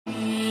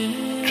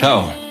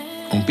Ciao,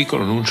 un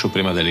piccolo annuncio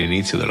prima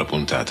dell'inizio della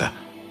puntata.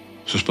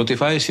 Su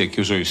Spotify si è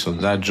chiuso il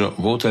sondaggio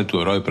Vota il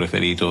tuo eroe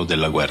preferito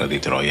della Guerra di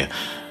Troia.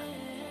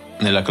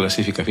 Nella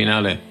classifica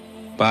finale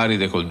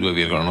Paride col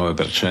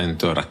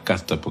 2,9%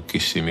 raccatta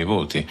pochissimi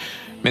voti,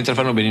 mentre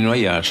fanno benino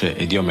Aiace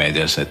e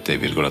Diomede al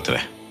 7,3%.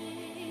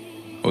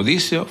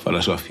 Odisseo fa la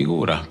sua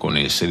figura con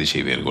il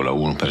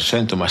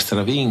 16,1%, ma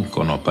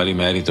stravincono a pari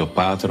merito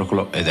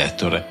Patroclo ed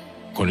Ettore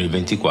con il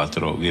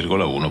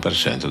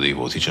 24,1% dei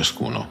voti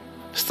ciascuno,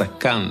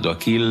 staccando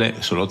Achille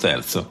solo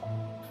terzo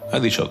a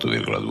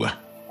 18,2%.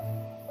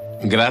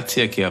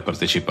 Grazie a chi ha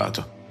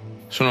partecipato.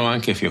 Sono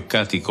anche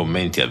fioccati i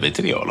commenti al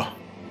vetriolo.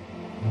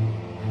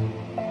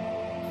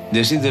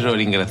 Desidero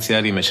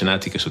ringraziare i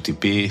mecenati che su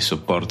Tipeee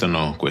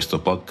supportano questo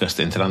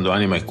podcast entrando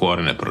anima e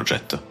cuore nel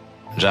progetto.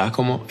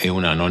 Giacomo è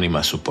una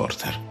anonima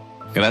supporter.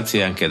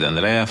 Grazie anche ad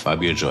Andrea,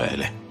 Fabio e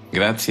Gioele.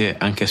 Grazie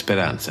anche a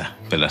Speranza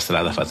per la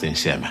strada fatta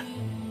insieme.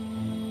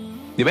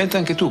 Diventa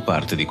anche tu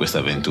parte di questa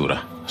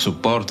avventura.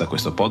 Supporta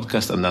questo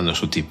podcast andando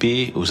su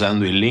Tipeee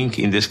usando il link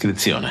in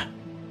descrizione.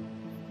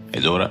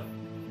 Ed ora,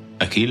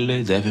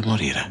 Achille deve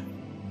morire.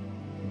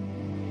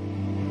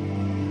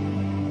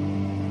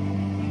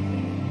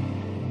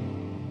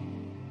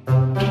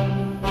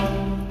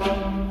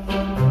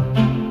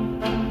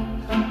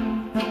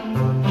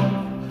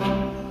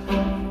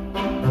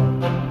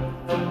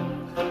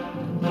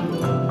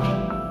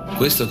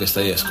 Questo che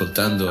stai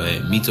ascoltando è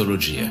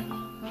Mitologia,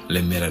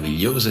 le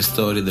meravigliose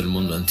storie del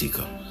mondo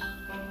antico.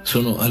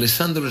 Sono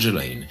Alessandro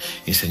Gelain,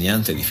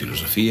 insegnante di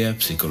filosofia,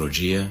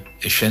 psicologia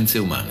e scienze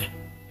umane.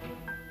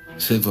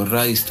 Se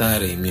vorrai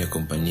stare in mia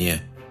compagnia,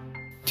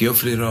 ti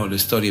offrirò le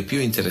storie più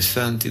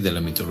interessanti della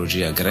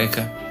mitologia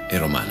greca e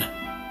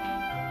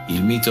romana.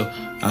 Il mito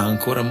ha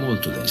ancora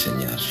molto da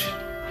insegnarci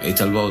e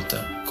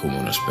talvolta, come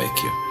uno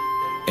specchio,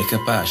 è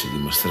capace di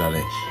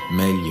mostrare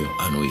meglio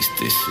a noi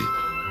stessi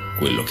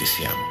quello che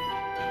siamo.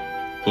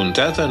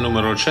 Puntata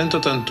numero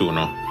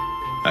 181.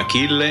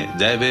 Achille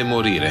deve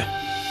morire.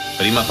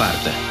 Prima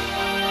parte.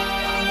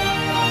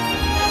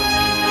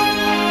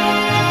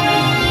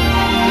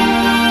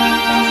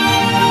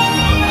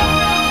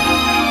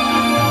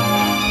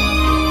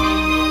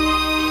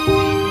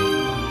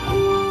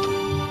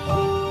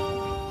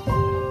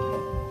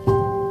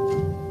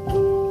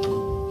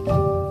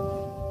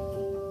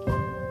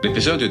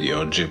 L'episodio di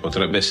oggi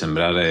potrebbe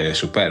sembrare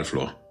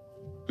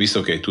superfluo,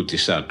 visto che tutti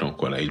sanno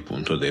qual è il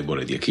punto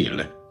debole di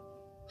Achille,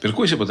 per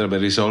cui si potrebbe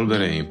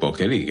risolvere in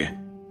poche righe.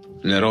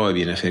 L'eroe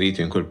viene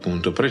ferito in quel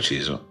punto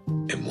preciso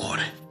e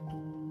muore.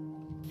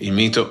 Il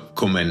mito,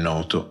 come è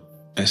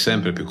noto, è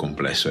sempre più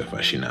complesso e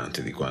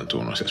affascinante di quanto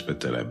uno si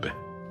aspetterebbe.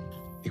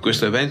 Di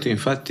questo evento,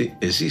 infatti,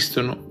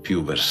 esistono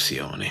più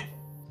versioni.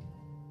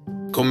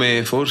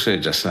 Come forse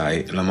già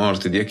sai, la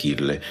morte di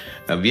Achille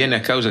avviene a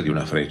causa di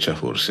una freccia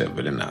forse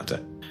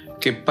avvelenata,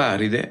 che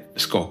Paride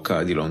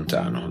scocca di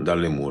lontano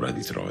dalle mura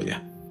di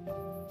Troia.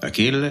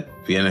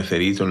 Achille viene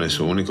ferito nel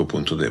suo unico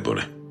punto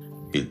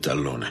debole, il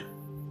tallone.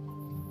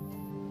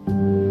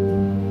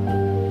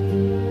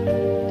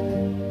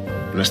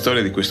 La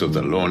storia di questo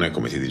tallone,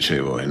 come ti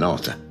dicevo, è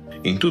nota.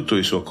 In tutto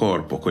il suo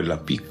corpo, quella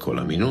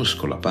piccola,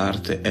 minuscola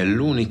parte è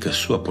l'unica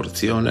sua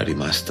porzione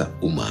rimasta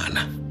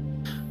umana.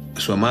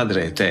 Sua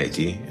madre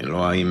Teti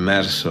lo ha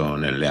immerso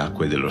nelle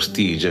acque dello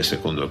Stige,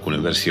 secondo alcune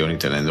versioni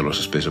tenendolo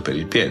sospeso per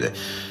il piede.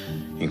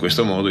 In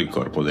questo modo il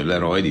corpo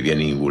dell'eroe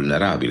diviene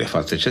invulnerabile,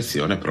 fatta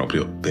eccezione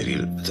proprio per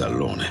il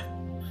tallone.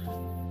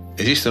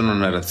 Esistono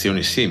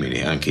narrazioni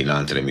simili anche in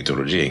altre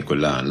mitologie. In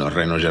quella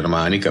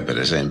norreno-germanica, per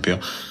esempio,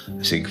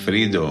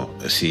 Sigfrido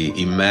si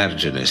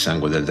immerge nel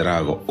sangue del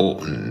drago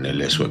o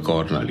nelle sue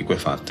corna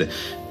liquefatte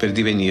per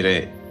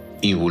divenire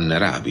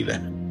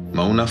invulnerabile.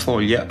 Ma una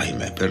foglia,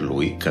 ahimè per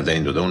lui,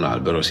 cadendo da un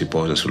albero si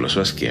posa sulla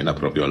sua schiena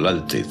proprio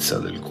all'altezza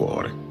del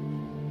cuore.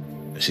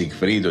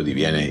 Sigfrido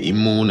diviene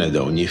immune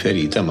da ogni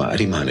ferita, ma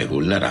rimane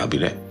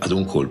vulnerabile ad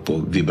un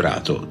colpo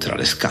vibrato tra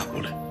le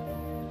scapole.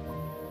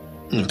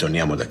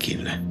 Torniamo ad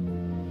Achille.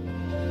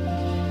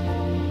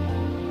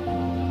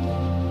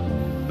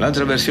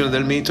 L'altra versione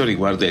del mito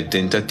riguarda il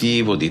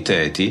tentativo di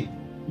Teti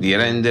di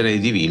rendere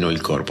divino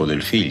il corpo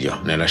del figlio,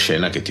 nella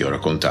scena che ti ho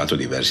raccontato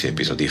diversi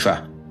episodi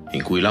fa,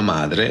 in cui la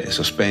madre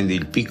sospende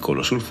il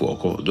piccolo sul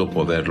fuoco dopo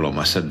averlo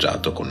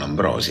massaggiato con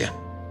ambrosia.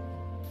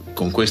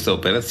 Con questa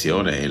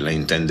operazione ella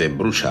intende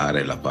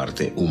bruciare la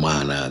parte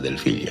umana del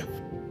figlio.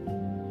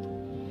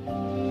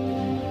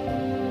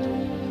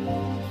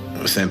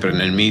 Sempre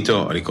nel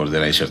mito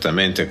ricorderai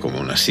certamente come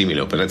una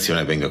simile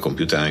operazione venga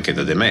compiuta anche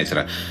da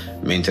Demetra,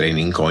 mentre in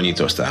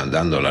incognito sta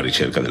andando alla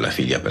ricerca della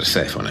figlia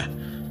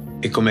Persefone.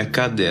 E come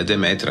accadde a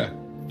Demetra,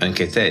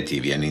 anche Teti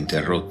viene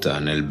interrotta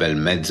nel bel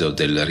mezzo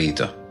del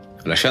rito,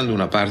 lasciando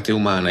una parte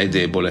umana e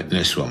debole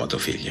nel suo amato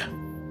figlio.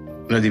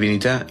 La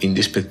divinità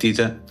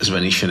indispettita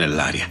svanisce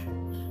nell'aria.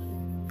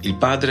 Il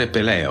padre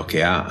Peleo,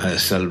 che ha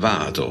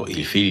salvato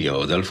il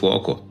figlio dal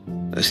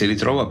fuoco, si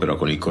ritrova però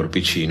con il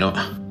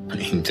corpicino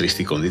in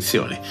tristi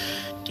condizioni.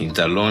 Il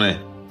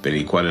tallone per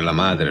il quale la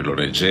madre lo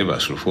reggeva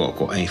sul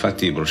fuoco è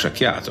infatti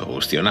bruciacchiato,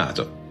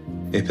 ustionato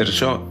e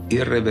perciò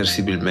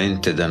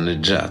irreversibilmente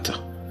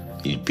danneggiato.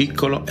 Il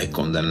piccolo è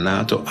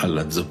condannato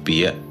alla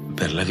zoppia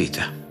per la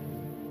vita.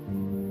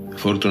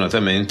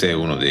 Fortunatamente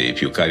uno dei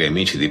più cari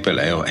amici di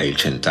Peleo è il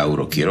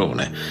centauro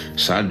Chirone,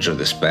 saggio ed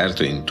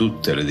esperto in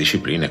tutte le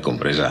discipline,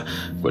 compresa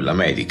quella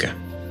medica.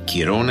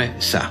 Chirone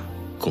sa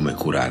come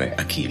curare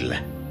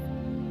Achille.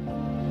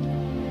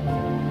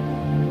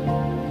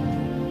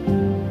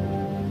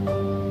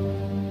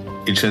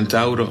 Il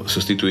centauro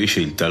sostituisce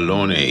il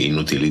tallone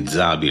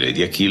inutilizzabile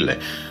di Achille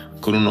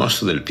con un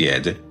osso del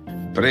piede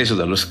preso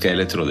dallo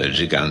scheletro del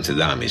gigante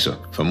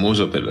Damiso,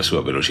 famoso per la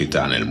sua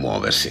velocità nel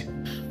muoversi.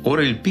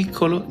 Ora il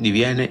piccolo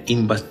diviene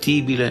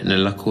imbattibile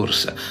nella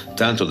corsa,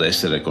 tanto da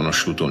essere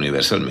conosciuto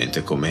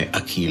universalmente come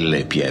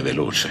Achille Piè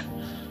Veloce.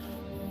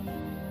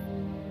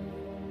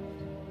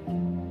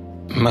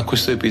 Ma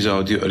questo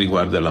episodio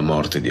riguarda la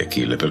morte di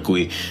Achille, per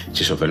cui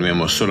ci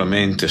soffermiamo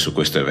solamente su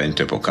questo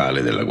evento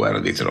epocale della guerra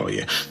di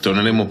Troia.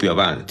 Torneremo più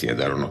avanti a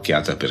dare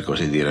un'occhiata, per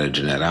così dire, al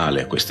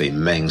generale, a questa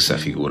immensa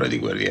figura di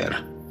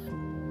guerriera.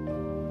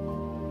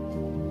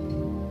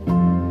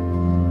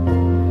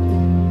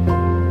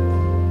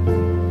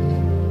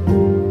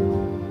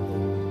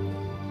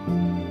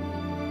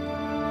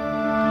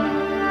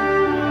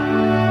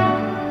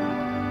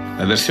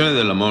 La versione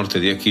della morte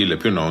di Achille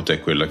più nota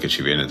è quella che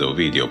ci viene da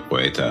Ovidio,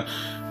 poeta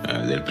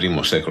del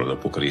I secolo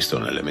d.C.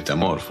 nelle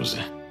Metamorfosi.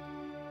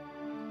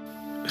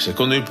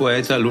 Secondo il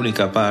poeta,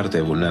 l'unica parte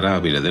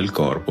vulnerabile del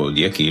corpo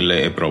di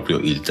Achille è proprio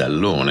il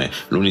tallone,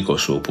 l'unico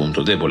suo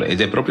punto debole,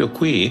 ed è proprio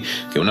qui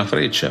che una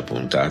freccia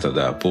puntata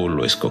da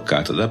Apollo e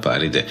scoccata da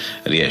Paride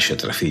riesce a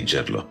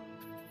trafiggerlo.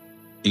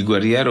 Il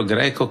guerriero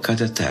greco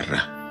cade a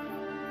terra,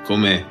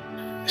 come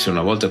se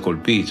una volta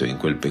colpito in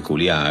quel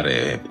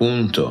peculiare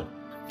punto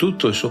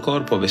tutto il suo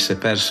corpo avesse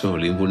perso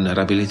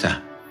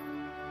l'invulnerabilità.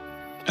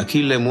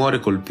 Achille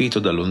muore colpito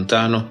da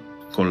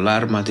lontano con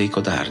l'arma dei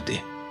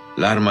codardi,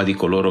 l'arma di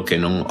coloro che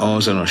non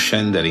osano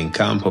scendere in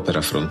campo per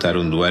affrontare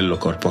un duello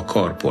corpo a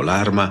corpo,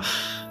 l'arma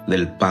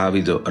del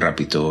pavido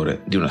rapitore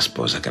di una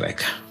sposa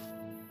greca.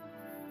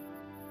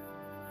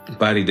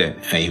 Paride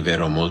è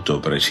invero molto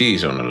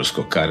preciso nello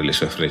scoccare le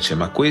sue frecce,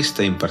 ma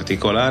questa in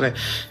particolare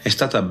è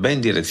stata ben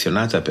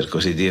direzionata, per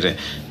così dire,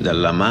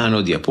 dalla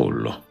mano di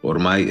Apollo,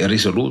 ormai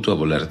risoluto a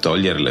voler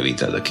togliere la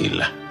vita ad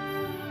Achille.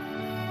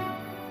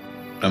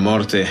 La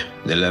morte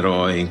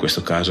dell'eroe in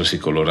questo caso si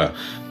colora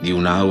di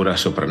un'aura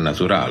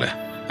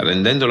soprannaturale,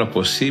 rendendola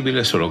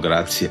possibile solo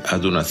grazie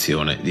ad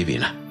un'azione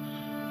divina.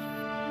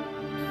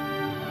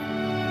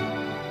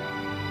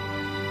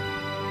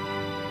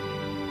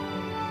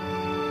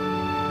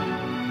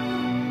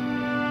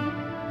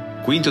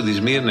 Quinto di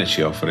Smirne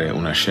ci offre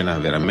una scena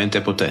veramente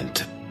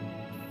potente.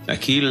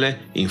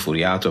 Achille,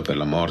 infuriato per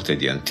la morte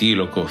di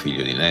Antiloco,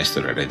 figlio di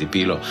Nestore, re di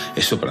Pilo, e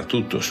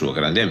soprattutto suo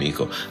grande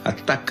amico,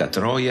 attacca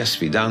Troia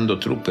sfidando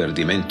truppe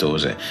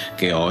ardimentose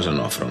che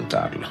osano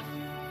affrontarlo.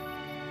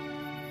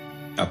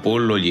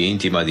 Apollo gli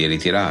intima di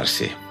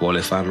ritirarsi,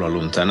 vuole farlo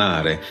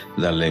allontanare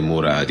dalle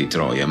mura di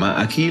Troia, ma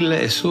Achille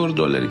è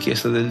sordo alle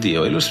richieste del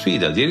dio e lo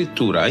sfida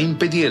addirittura a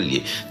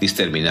impedirgli di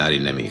sterminare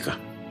il nemico.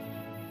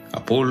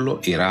 Apollo,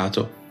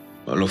 irato,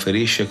 lo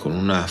ferisce con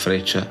una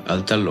freccia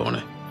al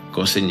tallone,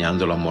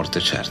 consegnandolo a morte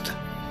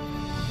certa.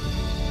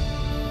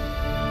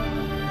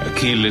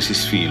 Achille si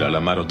sfila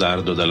l'amaro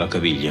dardo dalla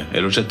caviglia e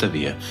lo getta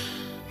via.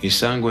 Il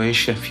sangue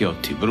esce a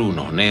fiotti,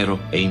 bruno,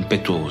 nero e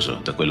impetuoso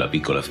da quella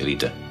piccola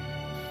ferita.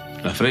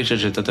 La freccia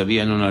gettata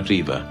via non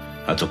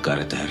arriva a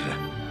toccare terra.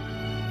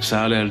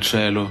 Sale al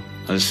cielo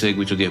al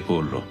seguito di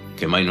Apollo,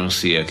 che mai non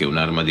sia che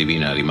un'arma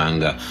divina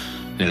rimanga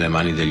nelle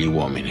mani degli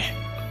uomini.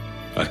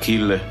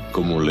 Achille,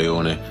 come un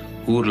leone,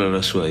 urla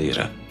la sua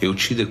ira e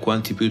uccide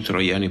quanti più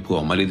troiani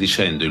può,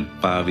 maledicendo il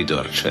pavido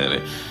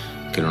arciere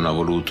che non ha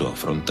voluto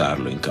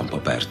affrontarlo in campo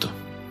aperto.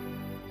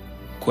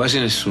 Quasi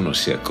nessuno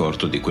si è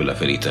accorto di quella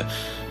ferita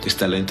che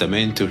sta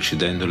lentamente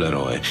uccidendo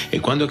l'eroe, e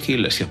quando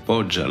Achille si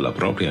appoggia alla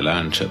propria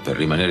lancia per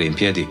rimanere in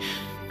piedi,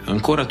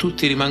 ancora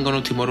tutti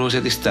rimangono timorosi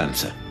a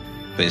distanza,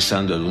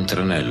 pensando ad un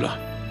tranello.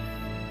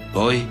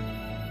 Poi,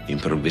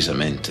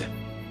 improvvisamente,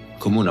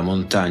 come una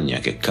montagna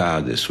che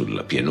cade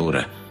sulla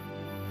pianura,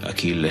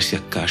 Achille si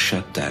accascia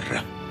a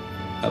terra,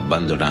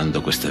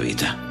 abbandonando questa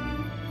vita.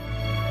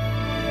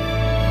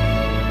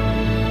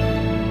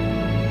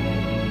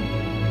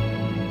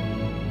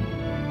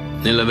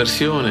 Nella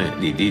versione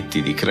di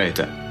Teti di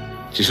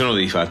Creta ci sono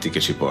dei fatti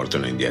che ci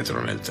portano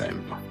indietro nel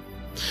tempo.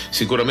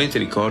 Sicuramente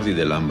ricordi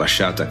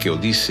dell'ambasciata che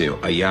Odisseo,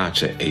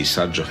 Aiace e il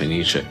saggio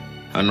Fenice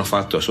hanno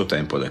fatto a suo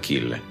tempo ad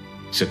Achille.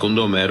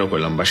 Secondo Omero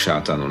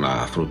quell'ambasciata non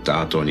ha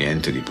fruttato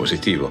niente di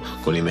positivo,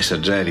 con i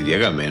messaggeri di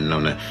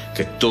Agamennone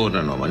che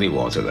tornano a mani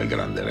vuote dal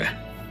grande re.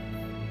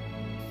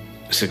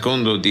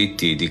 Secondo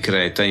Teti di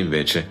Creta,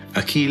 invece,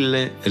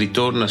 Achille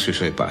ritorna sui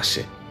suoi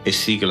passi e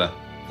sigla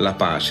la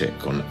pace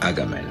con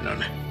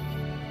Agamennone.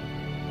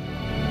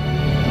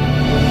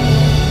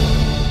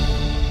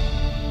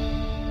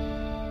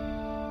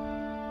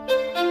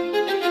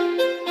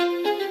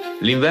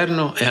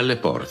 L'inverno è alle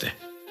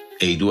porte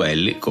e i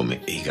duelli,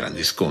 come i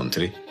grandi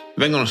scontri,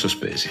 vengono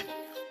sospesi.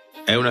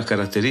 È una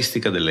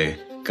caratteristica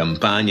delle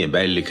campagne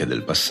belliche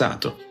del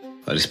passato,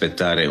 a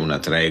rispettare una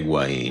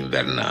tregua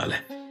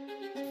invernale.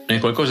 È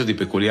qualcosa di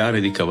peculiare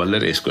e di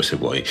cavalleresco, se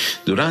vuoi.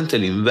 Durante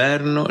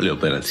l'inverno le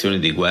operazioni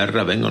di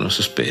guerra vengono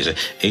sospese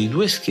e i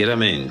due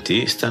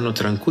schieramenti stanno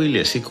tranquilli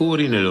e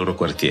sicuri nei loro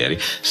quartieri,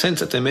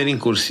 senza temere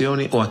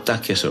incursioni o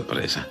attacchi a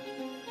sorpresa.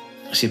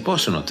 Si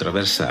possono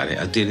attraversare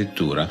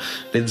addirittura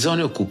le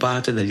zone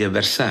occupate dagli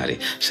avversari,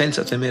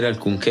 senza temere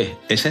alcunché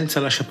e senza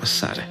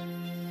lasciapassare.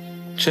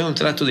 C'è un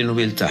tratto di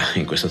nobiltà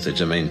in questo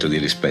atteggiamento di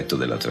rispetto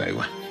della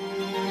tregua.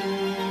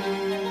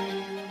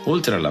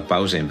 Oltre alla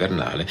pausa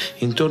invernale,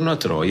 intorno a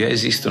Troia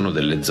esistono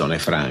delle zone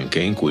franche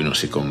in cui non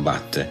si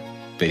combatte,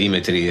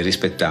 perimetri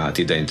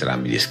rispettati da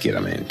entrambi gli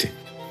schieramenti.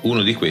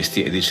 Uno di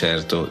questi è di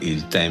certo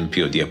il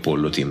tempio di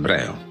Apollo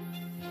Timbreo.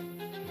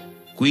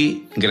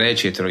 Qui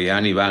greci e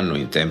troiani vanno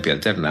in tempi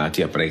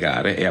alternati a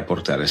pregare e a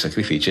portare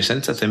sacrifici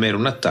senza temere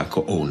un attacco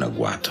o un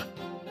agguato.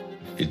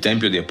 Il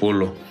tempio di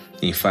Apollo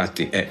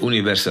infatti è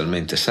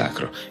universalmente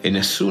sacro e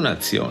nessuna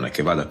azione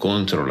che vada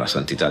contro la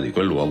santità di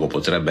quel luogo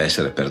potrebbe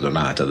essere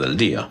perdonata dal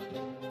Dio.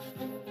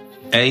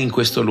 È in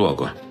questo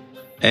luogo,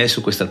 è su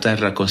questa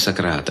terra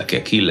consacrata che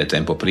Achille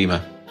tempo prima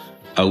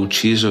ha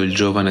ucciso il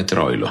giovane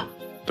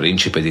Troilo,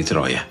 principe di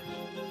Troia.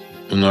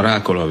 Un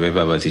oracolo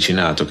aveva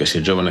vaticinato che se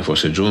il giovane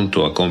fosse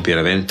giunto a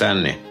compiere 20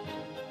 anni,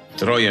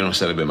 Troia non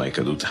sarebbe mai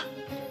caduta.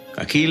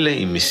 Achille,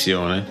 in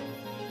missione,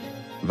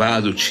 va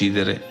ad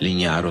uccidere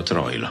l'ignaro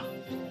Troilo.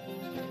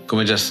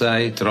 Come già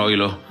sai,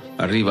 Troilo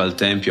arriva al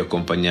tempio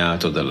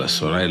accompagnato dalla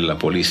sorella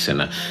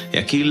Polissena e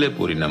Achille,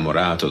 pur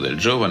innamorato del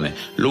giovane,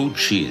 lo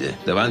uccide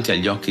davanti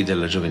agli occhi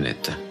della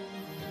giovinetta.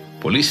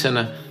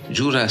 Polissena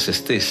giura a se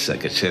stessa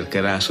che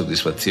cercherà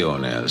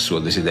soddisfazione al suo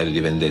desiderio di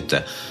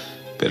vendetta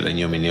per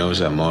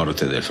l'ignominiosa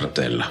morte del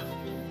fratello.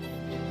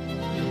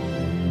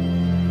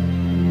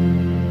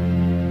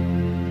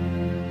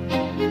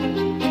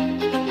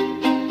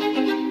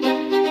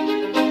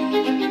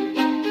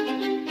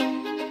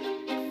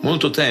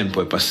 Molto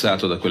tempo è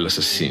passato da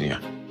quell'assassinio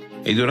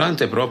e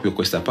durante proprio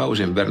questa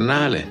pausa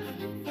invernale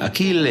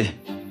Achille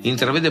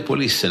intravede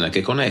Polissena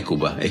che con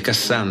Ecuba e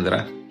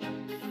Cassandra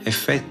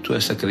effettua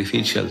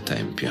sacrifici al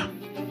tempio.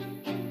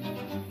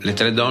 Le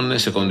 3 donne,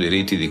 secondo i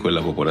riti di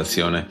quella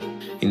popolazione,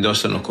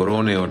 indossano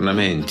corone e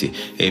ornamenti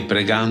e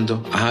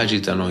pregando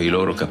agitano i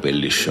loro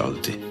capelli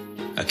sciolti.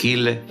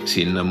 Achille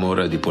si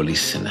innamora di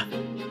Polissena.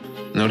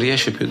 Non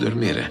riesce più a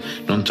dormire,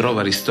 non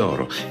trova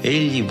ristoro,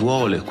 egli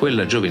vuole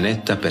quella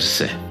giovinetta per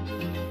sé.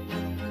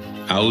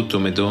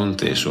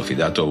 Automedonte, suo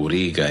fidato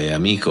auriga e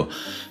amico,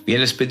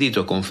 viene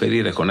spedito a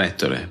conferire con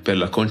Ettore per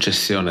la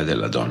concessione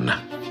della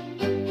donna.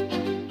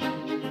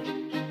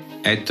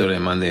 Ettore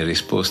manda in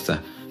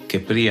risposta che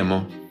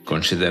Priamo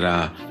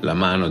concederà la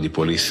mano di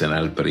Polissena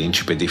al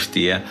principe di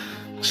Ftia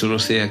solo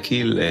se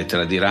Achille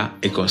tradirà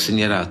e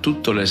consegnerà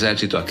tutto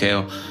l'esercito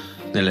acheo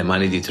nelle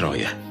mani di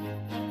Troia.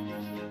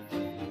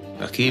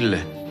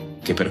 Achille,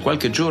 che per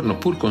qualche giorno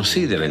pur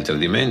considera il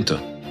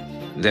tradimento,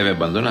 deve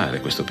abbandonare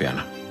questo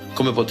piano.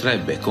 Come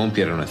potrebbe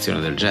compiere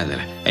un'azione del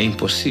genere? È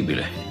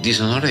impossibile,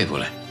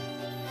 disonorevole.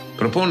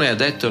 Propone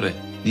ad Ettore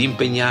di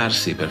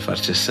impegnarsi per far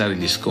cessare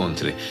gli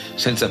scontri,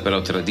 senza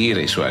però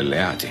tradire i suoi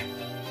alleati.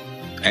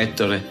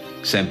 Ettore,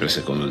 sempre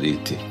secondo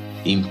Diti,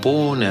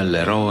 impone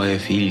all'eroe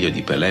figlio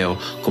di Peleo,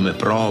 come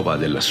prova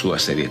della sua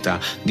serietà,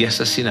 di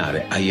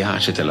assassinare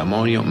Aiace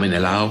Telamonio,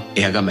 Menelao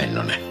e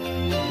Agamennone.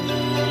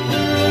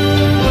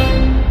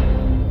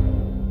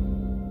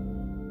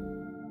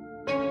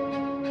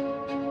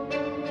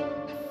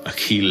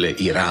 Achille,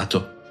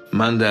 irato,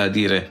 manda a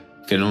dire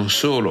che non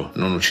solo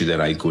non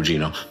ucciderà il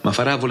cugino, ma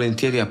farà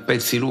volentieri a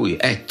pezzi lui,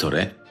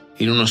 Ettore,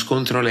 in uno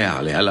scontro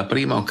leale alla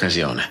prima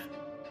occasione.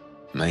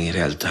 Ma in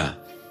realtà,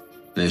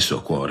 nel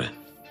suo cuore,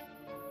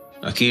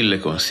 Achille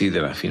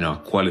considera fino a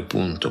quale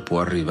punto può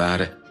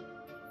arrivare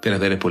per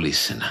avere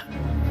Polissena.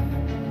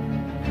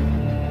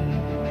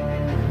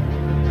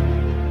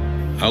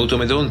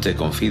 Automedonte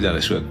confida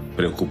le sue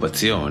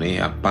preoccupazioni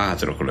a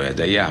Patroclo e ad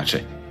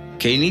Aiace,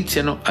 che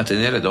iniziano a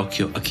tenere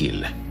d'occhio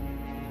Achille.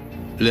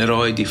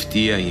 L'eroe di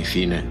Ftia,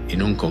 infine, in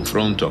un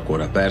confronto a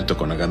cuore aperto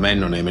con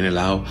Agamennone e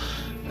Menelao,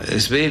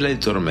 svela il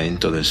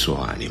tormento del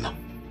suo animo.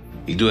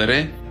 I 2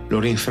 re lo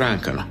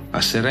rinfrancano,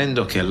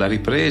 asserendo che alla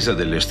ripresa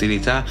delle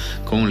ostilità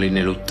con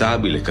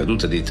l'ineluttabile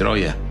caduta di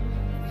Troia,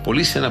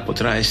 Polissena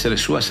potrà essere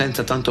sua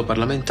senza tanto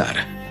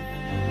parlamentare.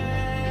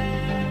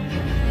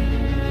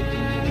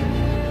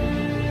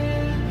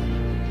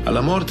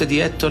 Alla morte di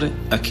Ettore,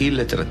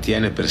 Achille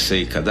trattiene per sé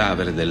il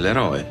cadavere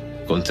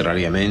dell'eroe,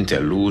 contrariamente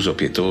all'uso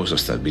pietoso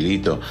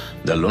stabilito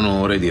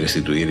dall'onore di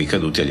restituire i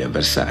caduti agli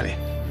avversari.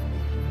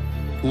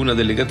 Una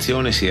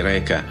delegazione si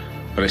reca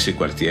presso i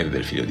quartieri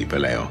del figlio di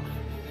Peleo,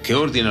 che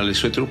ordina alle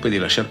sue truppe di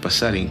lasciar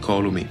passare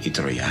incolumi i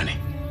troiani.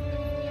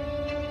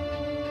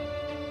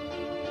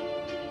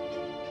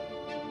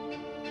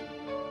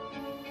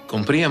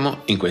 Con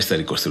Priamo, in questa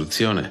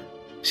ricostruzione,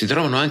 si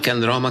trovano anche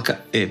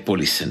Andromaca e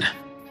Polissena.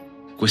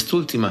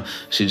 Quest'ultima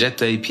si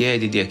getta ai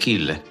piedi di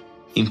Achille,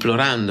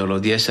 implorandolo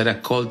di essere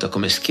accolta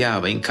come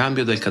schiava in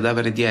cambio del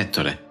cadavere di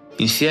Ettore,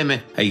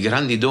 insieme ai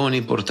grandi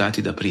doni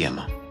portati da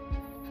Priamo.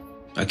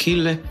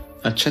 Achille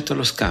accetta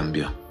lo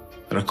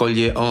scambio,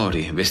 raccoglie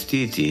ori,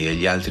 vestiti e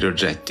gli altri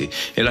oggetti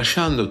e,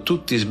 lasciando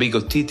tutti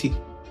sbigottiti,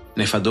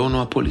 ne fa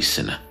dono a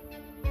Polissena.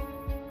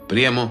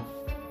 Priamo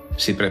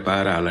si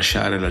prepara a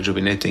lasciare la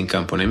giovinetta in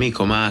campo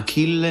nemico, ma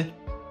Achille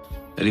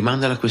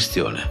rimanda la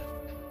questione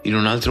in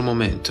un altro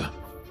momento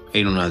e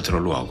in un altro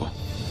luogo.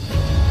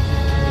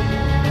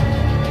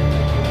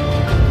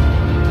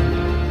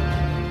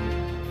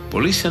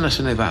 Polissena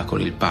se ne va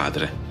con il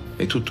padre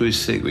e tutto il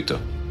seguito,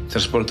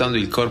 trasportando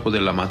il corpo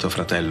dell'amato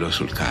fratello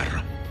sul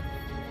carro.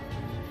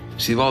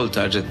 Si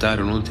volta a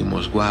gettare un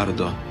ultimo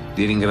sguardo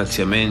di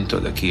ringraziamento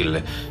ad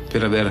Achille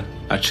per aver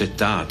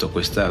accettato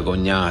questa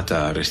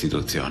agognata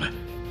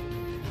restituzione.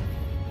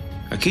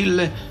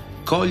 Achille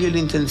coglie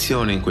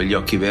l'intenzione in quegli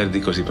occhi verdi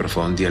così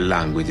profondi e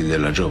languidi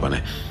della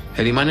giovane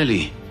e rimane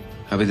lì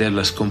a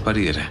vederla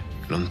scomparire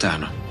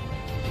lontano.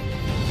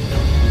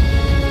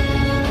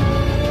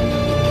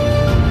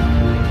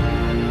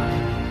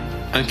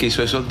 Anche i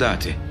suoi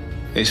soldati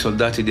e i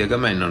soldati di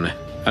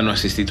Agamennone hanno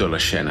assistito alla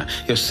scena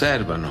e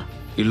osservano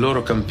il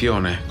loro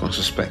campione con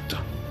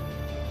sospetto.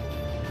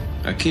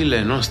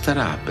 Achille non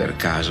starà per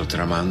caso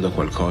tramando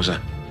qualcosa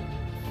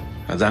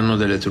a danno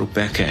delle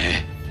truppe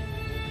achee.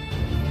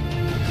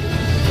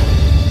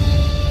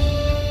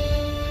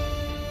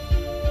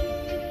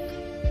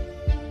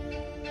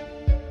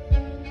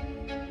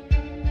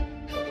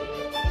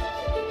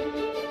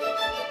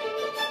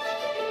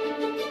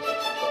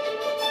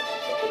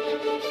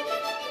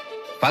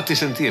 Fatti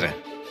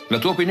sentire. La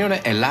tua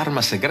opinione è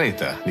l'arma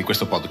segreta di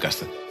questo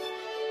podcast.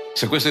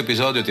 Se questo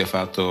episodio ti ha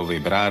fatto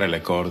vibrare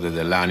le corde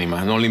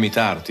dell'anima, non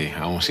limitarti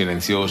a un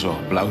silenzioso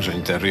applauso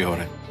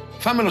interiore.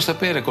 Fammelo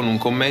sapere con un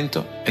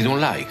commento ed un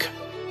like.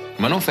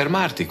 Ma non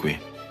fermarti qui.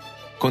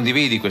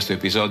 Condividi questo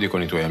episodio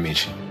con i tuoi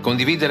amici.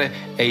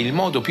 Condividere è il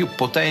modo più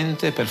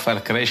potente per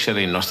far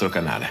crescere il nostro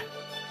canale.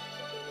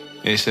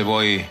 E se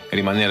vuoi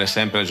rimanere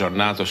sempre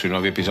aggiornato sui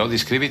nuovi episodi,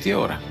 iscriviti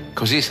ora,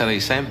 così sarai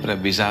sempre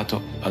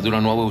avvisato ad una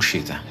nuova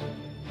uscita.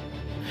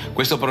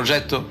 Questo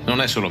progetto non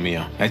è solo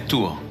mio, è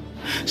tuo.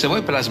 Se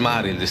vuoi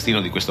plasmare il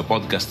destino di questo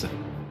podcast,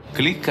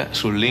 clicca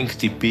sul link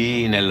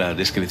TP nella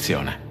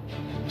descrizione.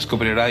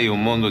 Scoprirai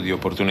un mondo di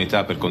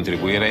opportunità per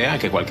contribuire e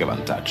anche qualche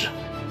vantaggio.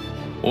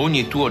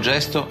 Ogni tuo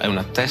gesto è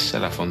una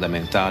tessera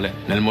fondamentale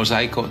nel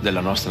mosaico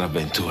della nostra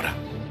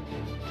avventura.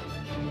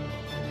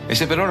 E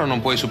se per ora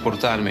non puoi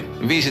supportarmi,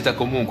 visita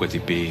comunque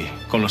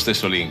TP con lo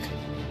stesso link.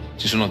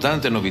 Ci sono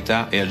tante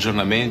novità e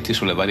aggiornamenti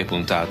sulle varie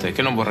puntate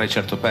che non vorrei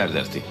certo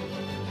perderti.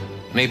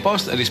 Nei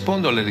post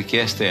rispondo alle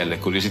richieste e alle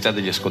curiosità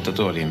degli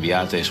ascoltatori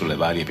inviate sulle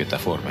varie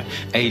piattaforme.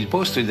 È il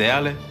posto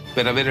ideale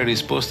per avere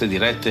risposte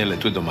dirette alle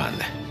tue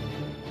domande.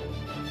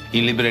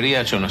 In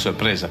libreria c'è una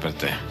sorpresa per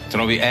te.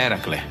 Trovi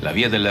Eracle, la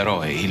via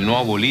dell'eroe, il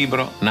nuovo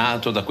libro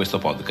nato da questo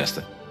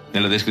podcast.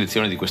 Nella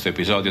descrizione di questo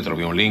episodio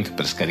trovi un link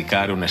per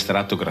scaricare un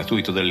estratto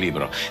gratuito del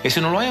libro. E se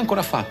non lo hai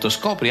ancora fatto,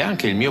 scopri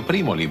anche il mio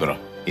primo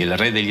libro, Il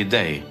Re degli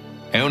Dei.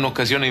 È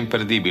un'occasione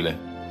imperdibile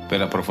per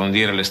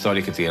approfondire le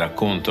storie che ti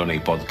racconto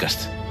nei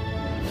podcast.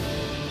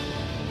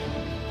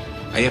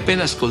 Hai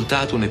appena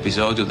ascoltato un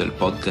episodio del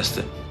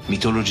podcast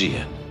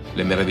Mitologia,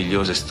 le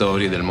meravigliose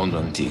storie del mondo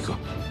antico,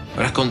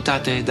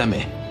 raccontate da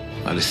me,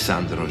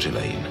 Alessandro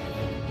Gelain.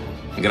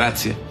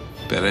 Grazie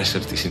per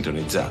esserti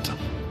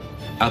sintonizzato.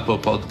 Apple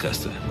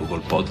Podcast,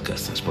 Google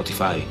Podcast,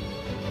 Spotify,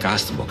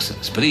 Castbox,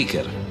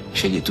 Spreaker,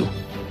 scegli tu.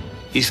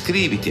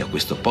 Iscriviti a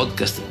questo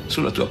podcast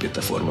sulla tua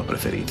piattaforma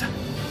preferita.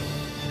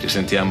 Ci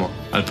sentiamo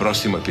al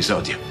prossimo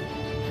episodio.